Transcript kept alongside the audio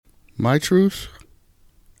My truth,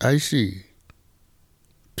 I see.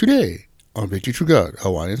 Today on Victory True God,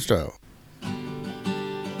 Hawaiian Style.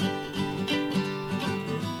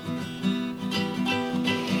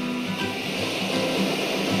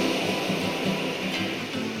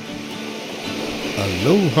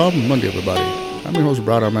 Aloha Monday, everybody. I'm your host,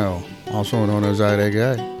 Brad Amel, also known as I That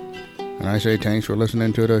Guy. And I say thanks for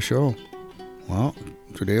listening to the show. Well,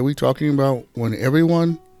 today we're talking about when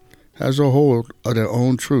everyone has a hold of their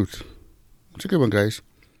own truth. It's a good one, guys.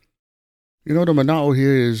 You know, the mana'o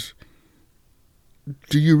here is,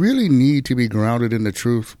 do you really need to be grounded in the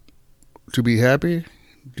truth to be happy?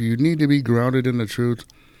 Do you need to be grounded in the truth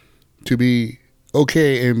to be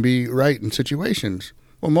okay and be right in situations?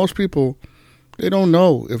 Well, most people, they don't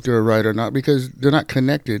know if they're right or not because they're not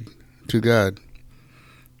connected to God.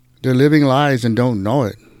 They're living lies and don't know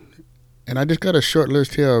it. And I just got a short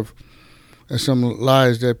list here of some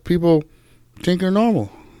lies that people think are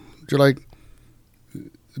normal. They're like,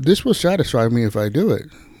 this will satisfy me if I do it.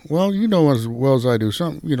 Well, you know as well as I do.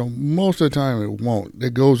 Most of the time it won't.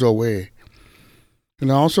 It goes away. And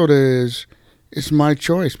also it's my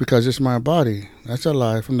choice because it's my body. That's a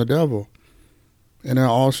lie from the devil. And then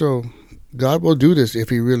also, God will do this if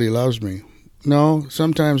he really loves me. No,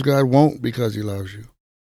 sometimes God won't because he loves you.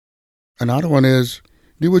 Another one is,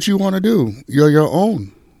 do what you want to do. You're your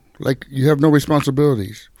own. Like you have no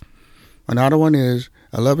responsibilities. Another one is,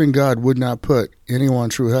 a loving God would not put anyone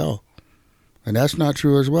through hell. And that's not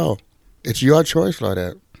true as well. It's your choice like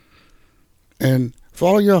that. And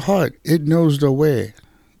follow your heart. It knows the way.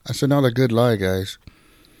 That's another good lie, guys.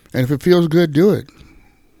 And if it feels good, do it.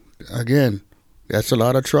 Again, that's a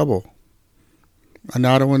lot of trouble.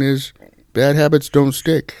 Another one is, bad habits don't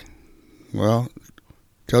stick. Well,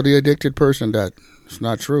 tell the addicted person that. It's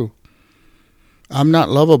not true. I'm not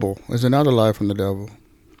lovable is another lie from the devil.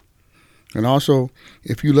 And also,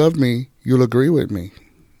 if you love me, you'll agree with me.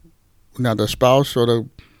 Now, the spouse or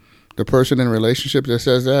the person in a relationship that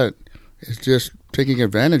says that is just taking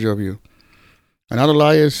advantage of you. Another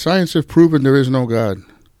lie is science has proven there is no God.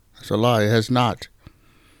 That's a lie. It has not.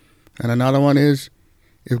 And another one is,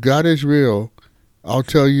 if God is real, I'll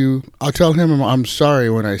tell him I'm sorry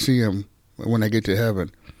when I see him when I get to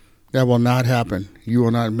heaven. That will not happen. You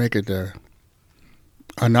will not make it there.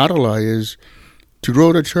 Another lie is, to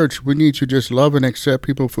grow the church, we need to just love and accept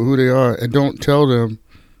people for who they are and don't tell them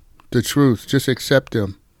the truth. Just accept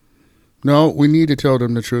them. No, we need to tell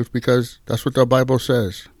them the truth because that's what the Bible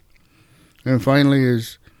says. And finally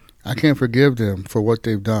is, I can't forgive them for what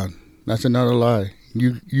they've done. That's another lie.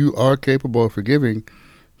 You are capable of forgiving,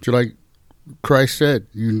 just like Christ said.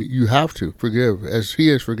 You have to forgive as he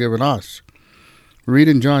has forgiven us. Read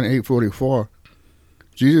in John 8:44.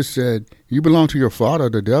 Jesus said, you belong to your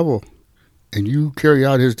father, the devil, and you carry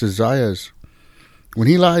out his desires. When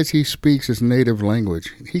he lies, he speaks his native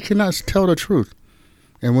language. He cannot tell the truth.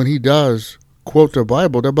 And when he does quote the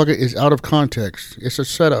Bible, that bucket is out of context. It's a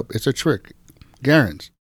setup. It's a trick. Guaranteed.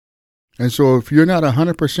 And so if you're not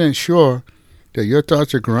 100% sure that your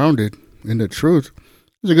thoughts are grounded in the truth,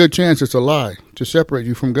 there's a good chance it's a lie to separate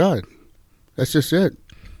you from God. That's just it.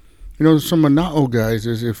 You know, some mana'o guys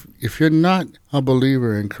is if you're not a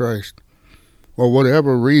believer in Christ, or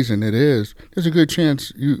whatever reason it is, there's a good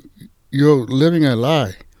chance you're living a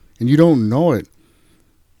lie and you don't know it.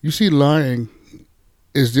 You see, lying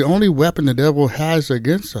is the only weapon the devil has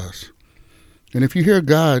against us. And if you hear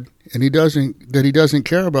God and he doesn't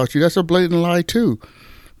care about you, that's a blatant lie too.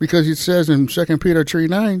 Because it says in 2 Peter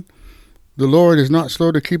 3:9, the Lord is not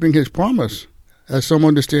slow to keeping his promise, as some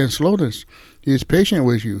understand slowness. He is patient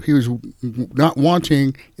with you. He was not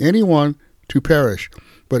wanting anyone to perish,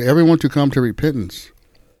 but everyone to come to repentance.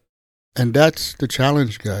 And that's the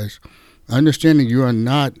challenge, guys. Understanding you are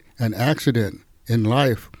not an accident in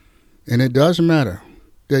life. And it does matter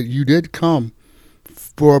that you did come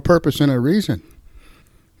for a purpose and a reason.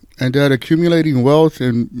 And that accumulating wealth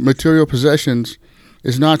and material possessions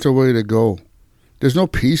is not the way to go. There's no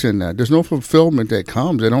peace in that. There's no fulfillment that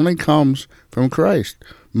comes. It only comes from Christ.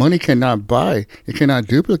 Money cannot buy. It cannot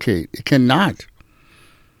duplicate. It cannot.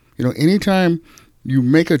 You know, anytime you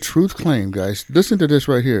make a truth claim, guys, listen to this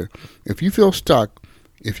right here. If you feel stuck,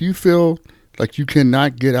 if you feel like you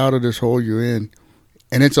cannot get out of this hole you're in,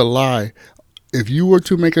 and it's a lie, if you were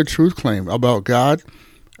to make a truth claim about God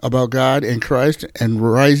and Christ and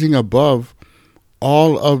rising above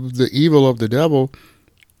all of the evil of the devil,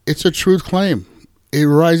 it's a truth claim. It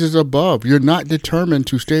rises above. You're not determined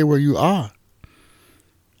to stay where you are.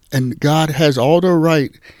 And God has all the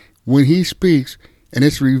right when he speaks and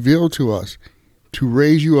it's revealed to us to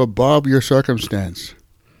raise you above your circumstance.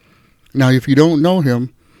 Now, if you don't know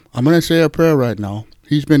him, I'm going to say a prayer right now.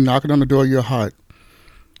 He's been knocking on the door of your heart.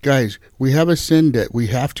 Guys, we have a sin debt we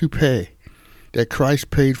have to pay, that Christ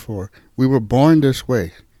paid for. We were born this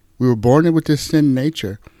way. We were born with this sin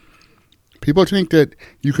nature. People think that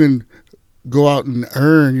you can go out and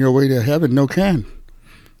earn your way to heaven. No can.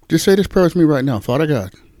 Just say this prayer with me right now. Father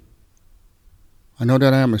God, I know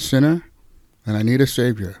that I am a sinner and I need a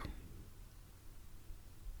Savior.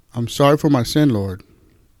 I'm sorry for my sin, Lord,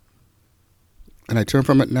 and I turn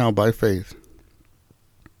from it now by faith.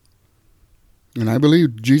 And I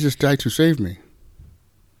believe Jesus died to save me.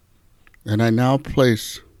 And I now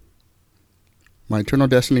place my eternal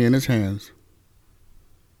destiny in his hands.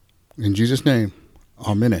 In Jesus' name,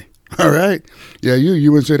 amen. All right. Yeah,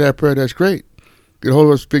 you wouldn't say that prayer. That's great. Get a hold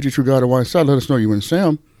of us, Victory True God on one side. Let us know you and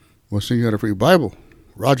Sam. We'll send you out a free Bible.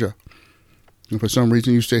 Roger. And for some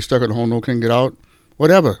reason you stay stuck at home, no can get out.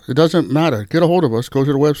 Whatever. It doesn't matter. Get a hold of us. Go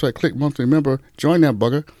to the website, click monthly member, join that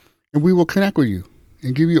bugger, and we will connect with you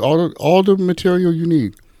and give you all the material you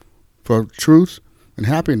need for truth and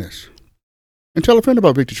happiness. And tell a friend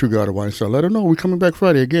about Victory True God of Wine Cell. Let them know we're coming back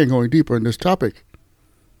Friday again, going deeper in this topic.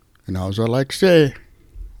 And as I like to say,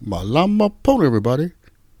 malama polo, everybody.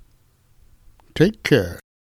 Take care.